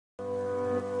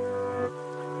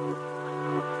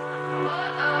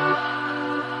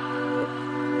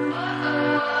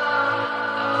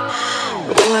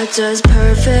What does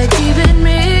perfect even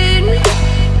mean?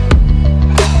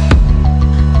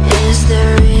 Is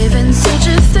there even such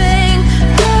a thing?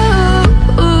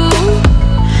 Ooh,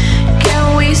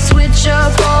 can we switch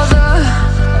up all the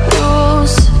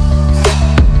rules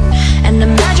and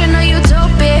imagine a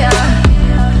utopia?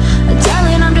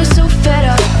 Darling, I'm just so fed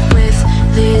up with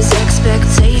these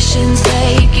expectations.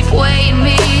 They keep weighing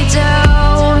me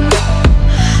down.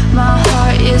 My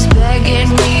heart is begging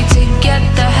me to get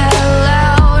the hell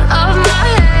out of my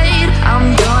head.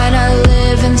 I'm gonna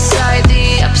live inside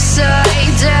the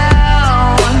upside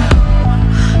down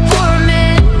for a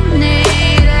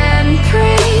minute and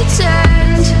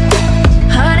pretend,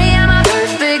 honey, I'm a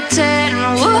perfect 10.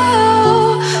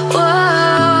 Whoa,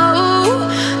 whoa,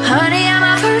 honey, I'm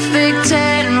a perfect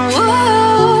 10.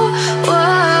 Whoa,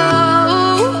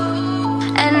 whoa,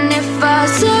 and if I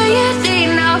say it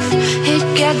enough, it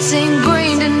gets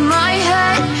ingrained in my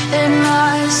head, and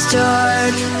I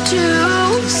start to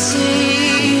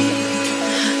see,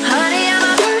 honey, I'm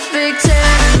a perfect 10.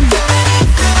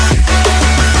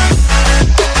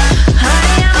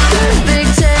 Honey, I'm a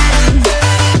perfect 10.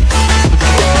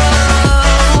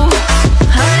 Whoa,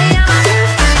 honey, I'm a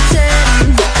perfect 10.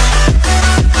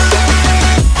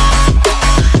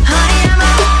 Honey, I'm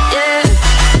a, yeah.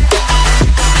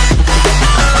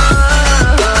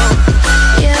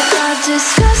 Yeah, I've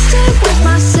discussed it with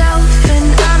myself, and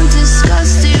I'm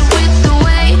disgusted with the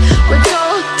way we're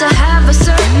told to have a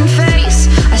certain face.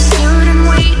 I stood and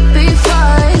wait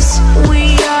because we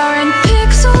aren't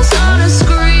pixels on a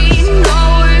screen. No,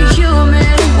 we're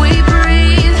human, we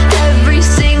breathe. Every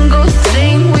single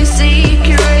thing we see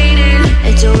curated,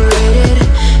 it's overrated.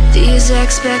 These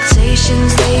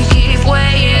expectations, they keep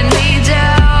weighing me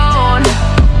down.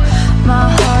 My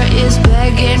heart is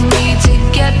begging me to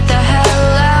get the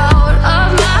hell out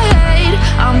of my head.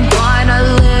 I'm gonna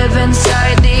live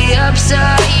inside the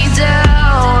upside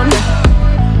down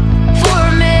for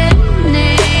a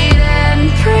minute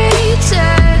and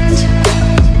pretend,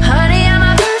 honey, I'm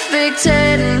a perfect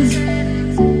 10.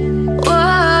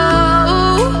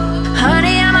 Whoa,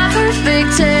 honey, I'm a perfect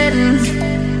 10.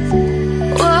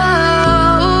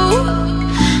 Whoa,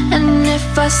 and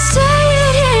if I say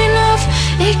it enough,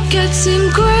 it gets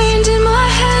ingrained